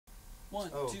1,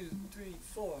 2, 3,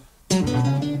 4.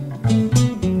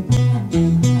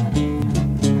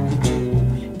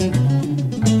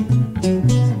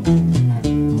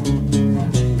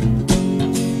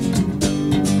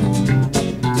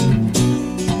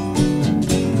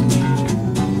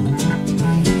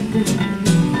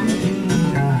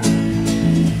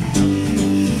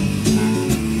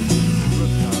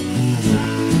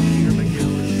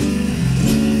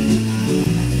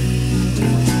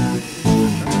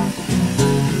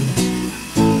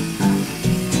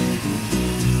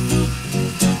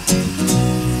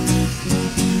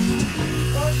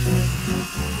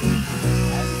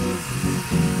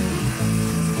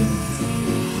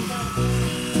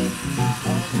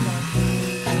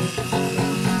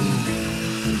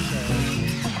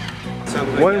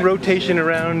 One rotation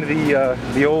around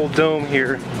the old dome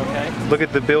here. Okay. Look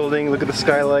at the building, look at the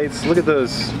skylights, look at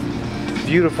those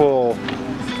beautiful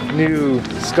new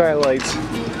skylights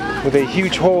with a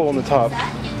huge hole on the top.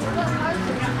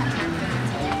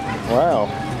 Wow.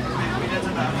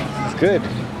 It's good.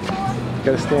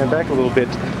 Got to stand back a little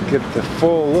bit to get the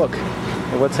full look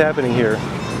at what's happening here.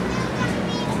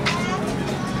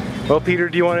 Well, Peter,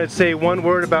 do you want to say one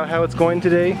word about how it's going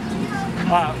today?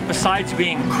 Besides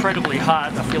being incredibly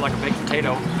hot, I feel like a baked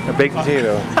potato. A baked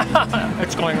potato.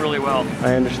 It's going really well.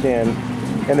 I understand.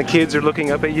 And the kids are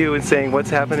looking up at you and saying, what's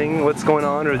happening, what's going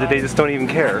on, or that they just don't even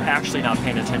care? I'm actually not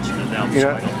paying attention to them, so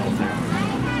I don't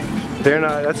know if they're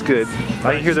not, that's good.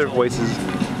 I hear their voices.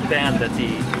 And that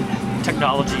the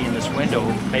technology in this window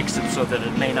makes it so that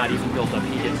it may not even build up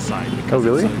heat inside. Because oh,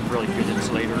 really? It's a really good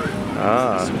insulator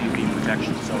and some UV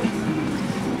protection, so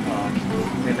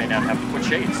they may not have to put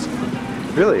shades.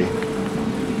 Really?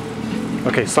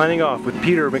 Okay, signing off with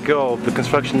Peter MacGill, the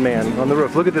construction man, on the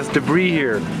roof. Look at this debris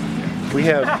here. We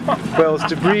have, well, it's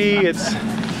debris,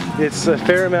 it's a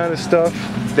fair amount of stuff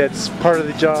that's part of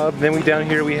the job. Then down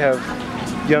here we have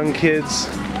young kids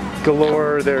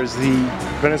galore. There's the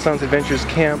Renaissance Adventures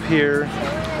camp here.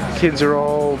 Kids are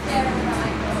all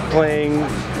playing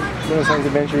Renaissance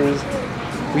Adventures.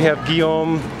 We have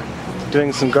Guillaume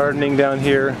doing some gardening down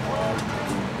here.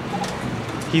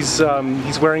 He's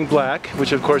wearing black,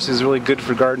 which of course is really good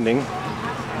for gardening.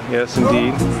 Yes,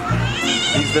 indeed.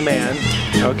 He's the man.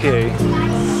 Okay.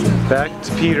 Back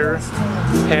to Peter,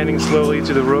 panning slowly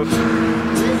to the roof.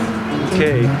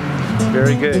 Okay.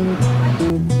 Very good.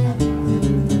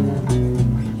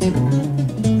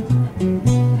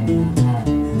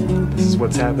 This is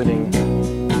what's happening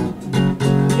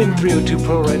in 302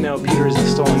 Pro right now. Peter is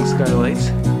installing skylights,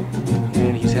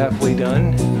 and he's halfway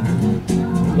done.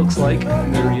 Looks like.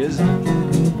 There he is. He's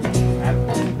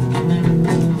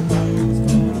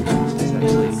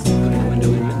actually putting a window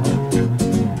in.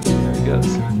 There he goes.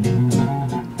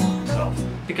 So,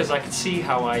 because I could see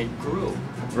how I grew.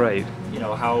 Right. You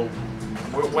know, how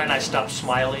when I stopped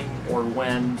smiling, or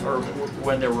when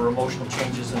there were emotional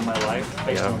changes in my life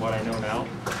based on what I know now.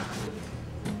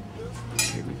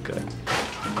 Here we go.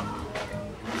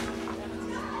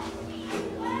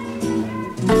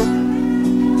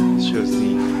 Shows the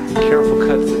careful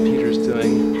cuts that Peter's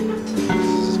doing. This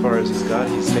is as far as he's got.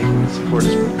 He's making the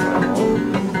supporters from the drywall.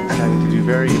 He's having to do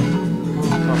very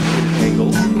complicated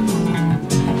angles.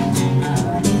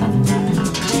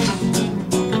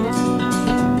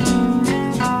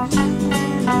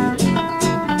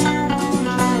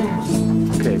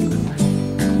 Okay,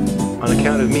 on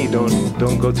account of me,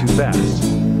 don't go too fast.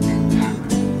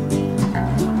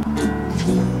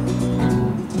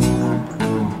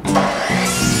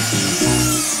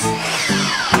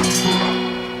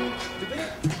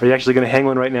 Are you actually going to hang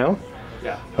one right now?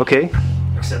 Yeah. Okay.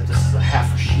 Except this is a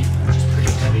half a sheet, which is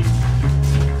pretty heavy.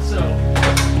 So.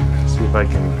 Let's see if I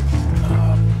can.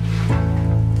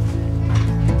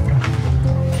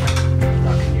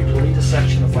 Now, can you delete a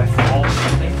section if I fall or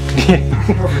something?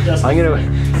 I'm gonna.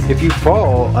 If you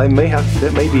fall, I may have.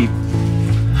 That may be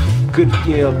good.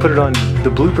 You know, put it on the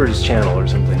bloopers channel or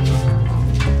something.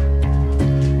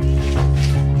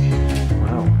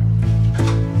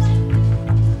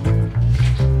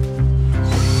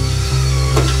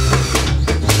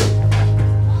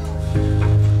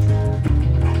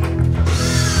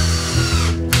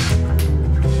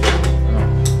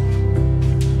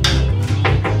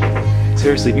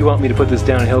 Seriously, if you want me to put this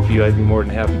down and help you, I'd be more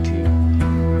than happy to.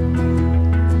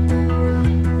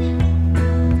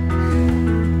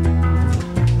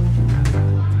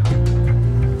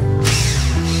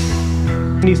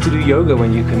 Who needs to do yoga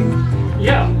when you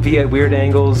can be at weird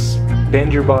angles,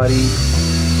 bend your body?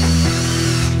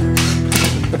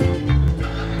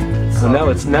 So now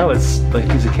it's like a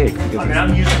piece of cake. I mean,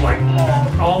 I'm using like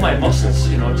all my muscles,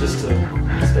 you know, just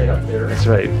to stay up there. That's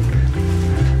right.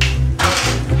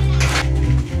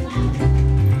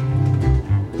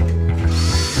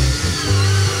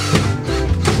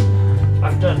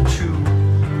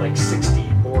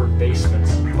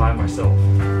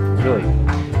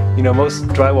 You know, most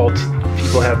drywall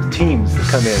people have teams that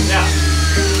come in. Yeah.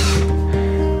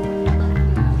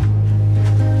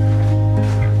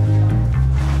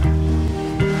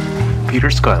 Peter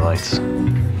Skylights. Huh?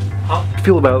 How do you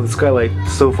feel about the skylight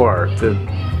so far? The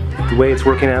way it's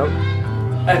working out?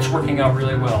 It's working out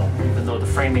really well, even though the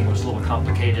framing was a little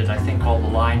complicated. I think all the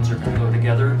lines are going to go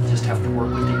together. Just have to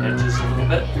work with the edges a little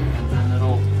bit, and then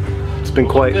it'll. It's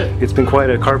been quite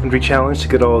a carpentry challenge to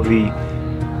get all the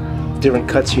different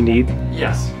cuts you need.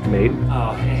 Yes. Made. And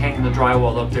hanging the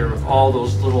drywall up there with all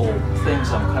those little things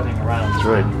I'm cutting around. That's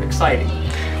right. Exciting.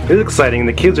 It is exciting, and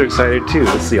the kids are excited too.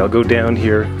 Let's see. I'll go down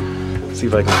here. See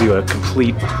if I can do a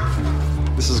complete.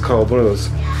 This is called one of those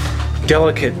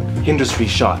delicate industry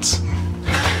shots.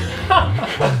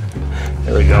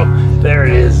 There we go. There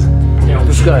it is. Yeah,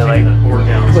 the skylight.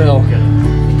 Down, well,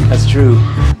 that's true.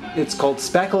 It's called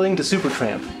spackling to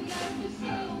supertramp,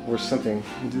 or something.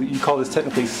 You call this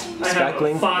technically spackling? I have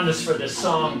a fondness for this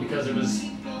song because it was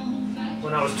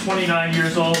when I was 29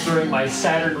 years old during my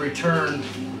Saturn return.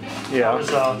 Yeah. I was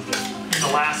in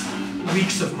the last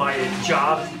weeks of my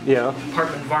job. Yeah.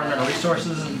 Department of Environmental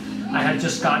Resources, and I had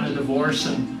just gotten a divorce,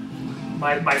 and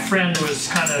my friend was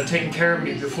kind of taking care of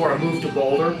me before I moved to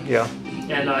Boulder. Yeah.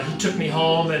 And he took me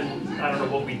home, and I don't know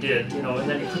what we did, you know, and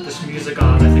then he put this music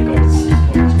on. I think it was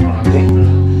Fox.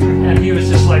 And he was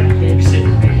just like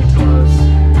babysitting me until I was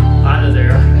out of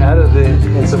there. Out of the,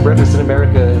 and so Breakfast in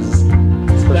America is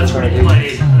special. That's what he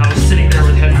played. And I was sitting there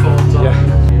with headphones on. Yeah.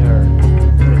 We are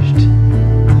finished.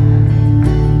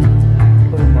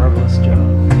 What a marvelous job.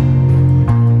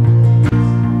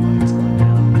 Lights going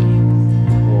down.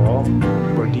 Wall.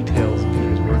 More details of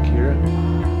Peter's work here.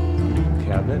 Beautiful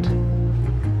cabinet.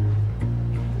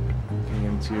 Getting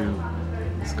into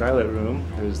the skylight room.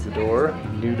 There's the door,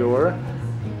 new door,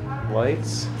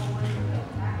 lights.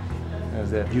 Has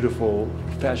that beautiful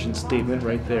fashion statement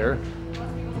right there.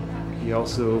 He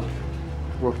also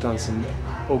worked on some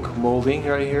oak molding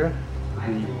right here,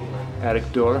 the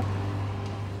attic door.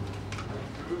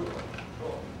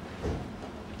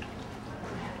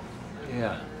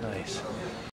 Yeah, nice.